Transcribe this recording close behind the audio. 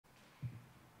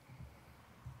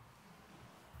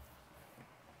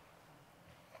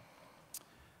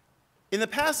In the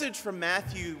passage from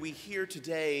Matthew we hear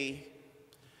today,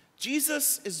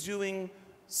 Jesus is doing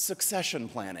succession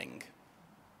planning.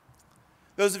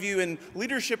 Those of you in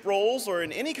leadership roles or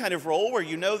in any kind of role where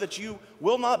you know that you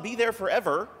will not be there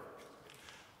forever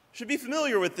should be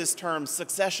familiar with this term,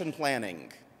 succession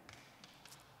planning.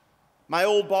 My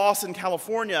old boss in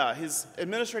California, his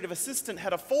administrative assistant,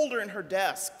 had a folder in her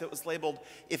desk that was labeled,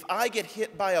 "If I get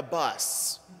hit by a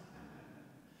bus."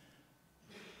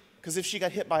 Because if she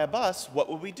got hit by a bus, what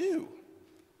would we do?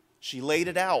 She laid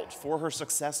it out for her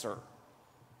successor.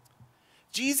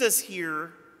 Jesus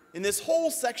here, in this whole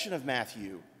section of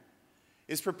Matthew,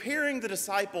 is preparing the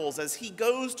disciples as he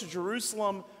goes to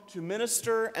Jerusalem to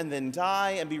minister and then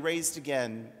die and be raised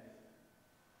again.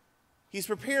 He's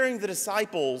preparing the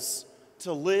disciples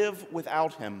to live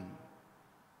without him.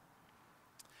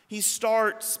 He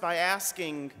starts by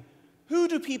asking, who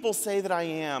do people say that I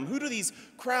am? Who do these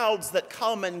crowds that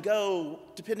come and go,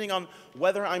 depending on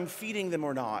whether I'm feeding them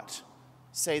or not,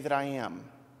 say that I am?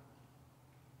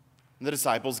 And the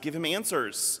disciples give him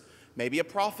answers. Maybe a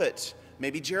prophet,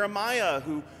 maybe Jeremiah,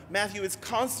 who Matthew is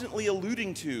constantly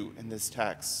alluding to in this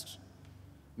text.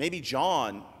 Maybe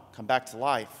John, come back to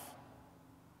life.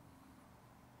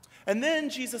 And then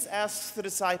Jesus asks the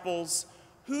disciples,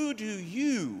 who do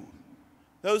you,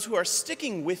 those who are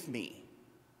sticking with me,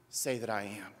 say that I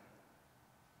am?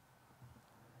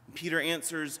 And Peter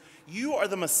answers, you are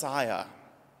the Messiah,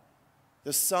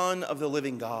 the Son of the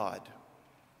living God.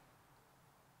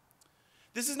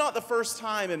 This is not the first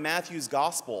time in Matthew's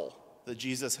gospel that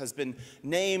Jesus has been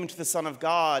named the Son of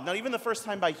God, not even the first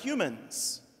time by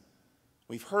humans.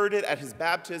 We've heard it at his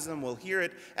baptism, we'll hear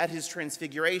it at his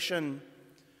transfiguration.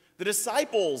 The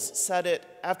disciples said it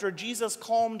after Jesus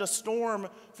calmed a storm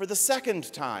for the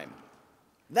second time.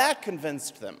 That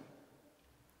convinced them.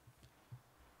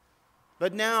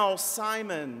 But now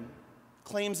Simon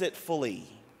claims it fully.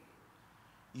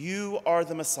 You are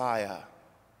the Messiah.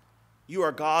 You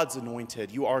are God's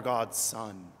anointed. You are God's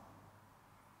Son.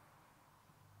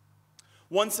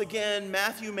 Once again,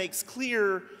 Matthew makes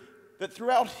clear that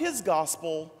throughout his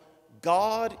gospel,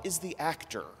 God is the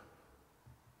actor.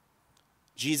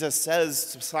 Jesus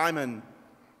says to Simon,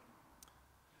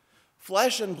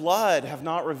 flesh and blood have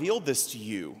not revealed this to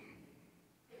you,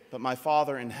 but my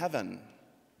Father in heaven.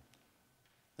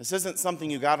 This isn't something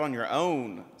you got on your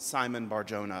own, Simon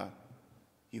Bar-Jonah.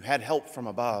 You had help from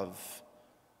above.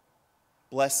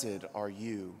 Blessed are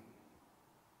you.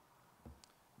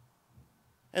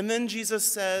 And then Jesus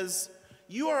says,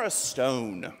 you are a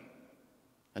stone,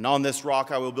 and on this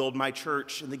rock I will build my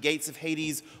church, and the gates of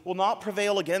Hades will not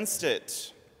prevail against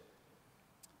it.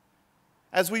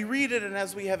 As we read it and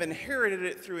as we have inherited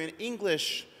it through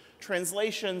English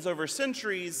translations over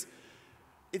centuries,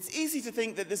 it's easy to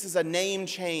think that this is a name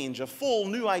change, a full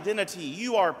new identity.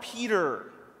 You are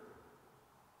Peter.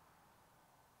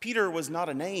 Peter was not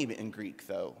a name in Greek,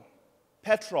 though.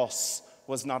 Petros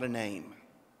was not a name.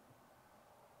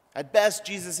 At best,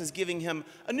 Jesus is giving him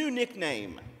a new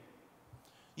nickname.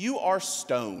 You are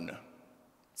stone,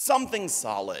 something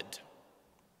solid.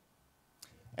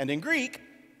 And in Greek,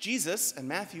 Jesus and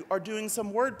Matthew are doing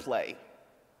some wordplay.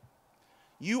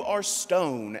 You are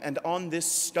stone, and on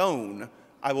this stone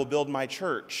I will build my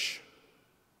church.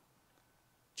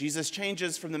 Jesus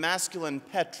changes from the masculine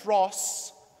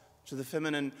Petros to the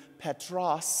feminine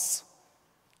Petros,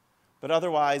 but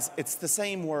otherwise it's the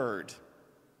same word.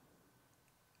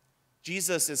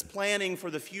 Jesus is planning for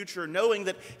the future, knowing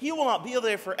that he will not be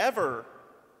there forever,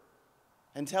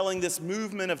 and telling this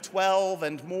movement of 12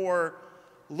 and more,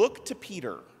 look to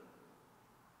Peter.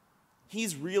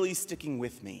 He's really sticking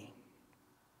with me.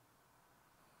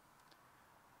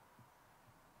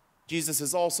 Jesus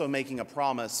is also making a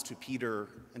promise to Peter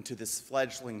and to this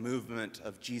fledgling movement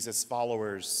of Jesus'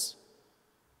 followers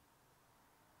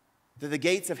that the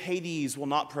gates of Hades will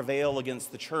not prevail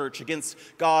against the church, against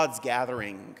God's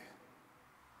gathering.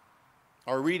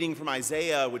 Our reading from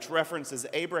Isaiah, which references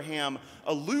Abraham,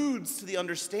 alludes to the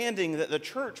understanding that the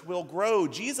church will grow.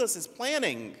 Jesus is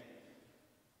planning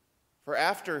for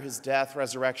after his death,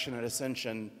 resurrection, and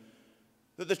ascension,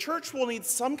 that the church will need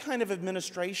some kind of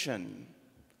administration,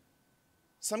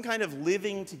 some kind of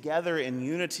living together in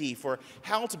unity for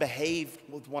how to behave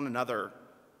with one another,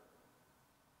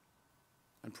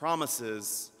 and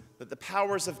promises that the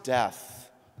powers of death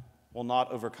will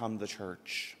not overcome the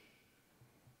church.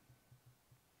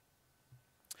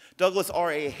 Douglas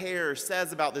R.A. Hare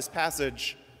says about this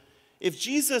passage, if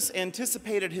Jesus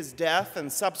anticipated his death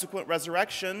and subsequent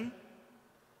resurrection,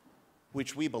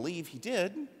 which we believe he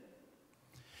did,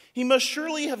 he must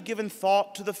surely have given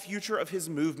thought to the future of his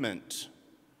movement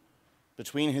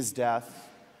between his death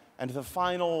and the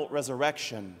final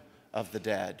resurrection of the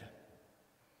dead.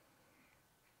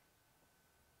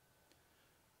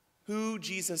 Who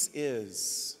Jesus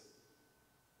is,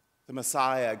 the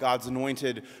Messiah, God's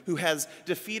anointed, who has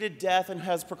defeated death and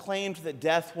has proclaimed that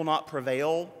death will not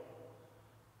prevail,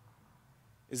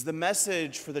 is the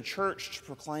message for the church to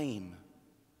proclaim.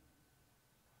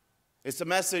 It's a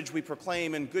message we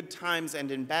proclaim in good times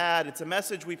and in bad. It's a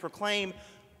message we proclaim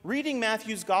reading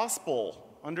Matthew's gospel,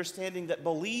 understanding that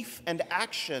belief and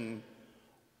action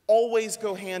always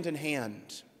go hand in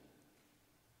hand.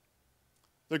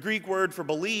 The Greek word for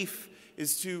belief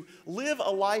is to live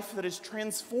a life that is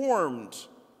transformed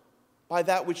by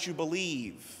that which you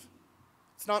believe.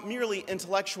 It's not merely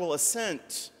intellectual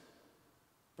assent,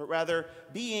 but rather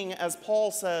being, as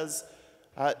Paul says,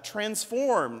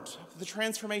 transformed, the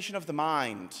transformation of the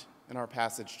mind in our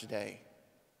passage today.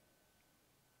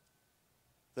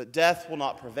 That death will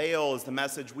not prevail is the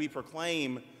message we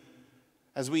proclaim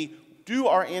as we do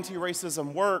our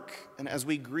anti-racism work and as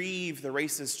we grieve the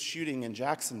racist shooting in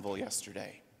Jacksonville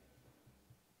yesterday.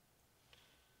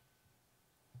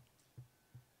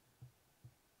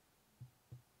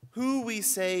 Who we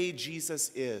say Jesus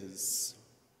is,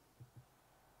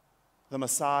 the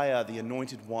Messiah, the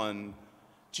Anointed One,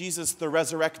 Jesus, the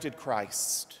resurrected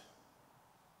Christ,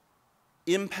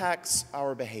 impacts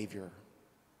our behavior.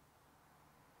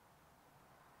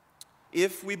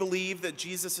 If we believe that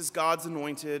Jesus is God's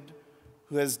anointed,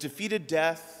 who has defeated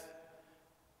death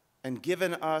and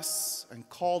given us and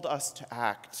called us to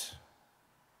act,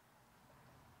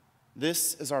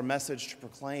 this is our message to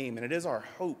proclaim, and it is our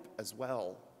hope as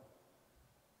well.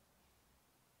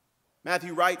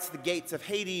 Matthew writes the gates of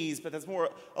Hades, but that's more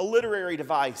a literary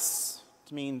device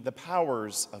to mean the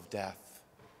powers of death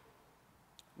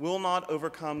will not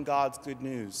overcome God's good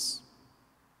news.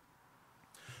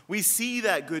 We see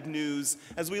that good news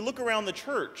as we look around the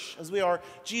church, as we are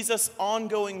Jesus'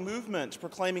 ongoing movement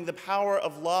proclaiming the power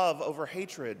of love over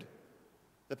hatred,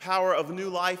 the power of new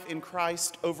life in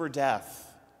Christ over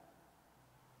death,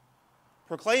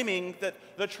 proclaiming that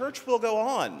the church will go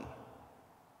on.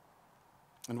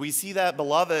 And we see that,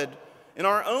 beloved, in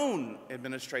our own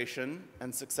administration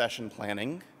and succession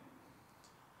planning,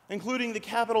 including the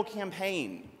capital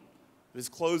campaign that is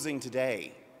closing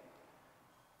today.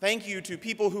 Thank you to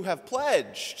people who have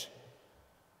pledged.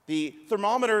 The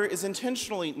thermometer is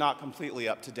intentionally not completely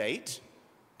up to date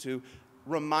to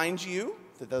remind you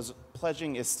that those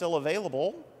pledging is still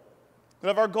available. But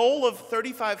of our goal of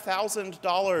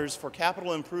 $35,000 for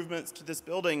capital improvements to this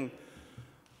building,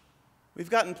 we've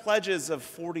gotten pledges of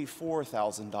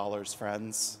 $44,000,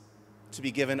 friends, to be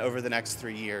given over the next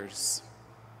 3 years.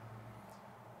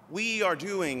 We are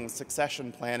doing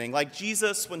succession planning like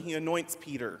Jesus when he anoints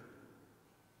Peter.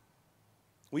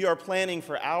 We are planning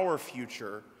for our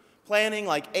future, planning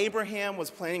like Abraham was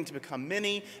planning to become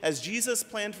many, as Jesus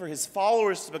planned for his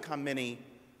followers to become many,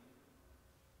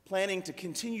 planning to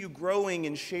continue growing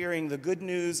and sharing the good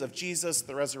news of Jesus,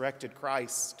 the resurrected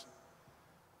Christ.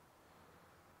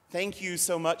 Thank you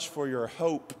so much for your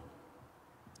hope,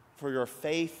 for your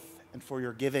faith, and for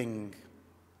your giving.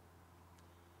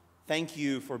 Thank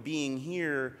you for being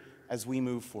here as we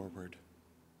move forward.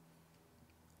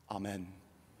 Amen.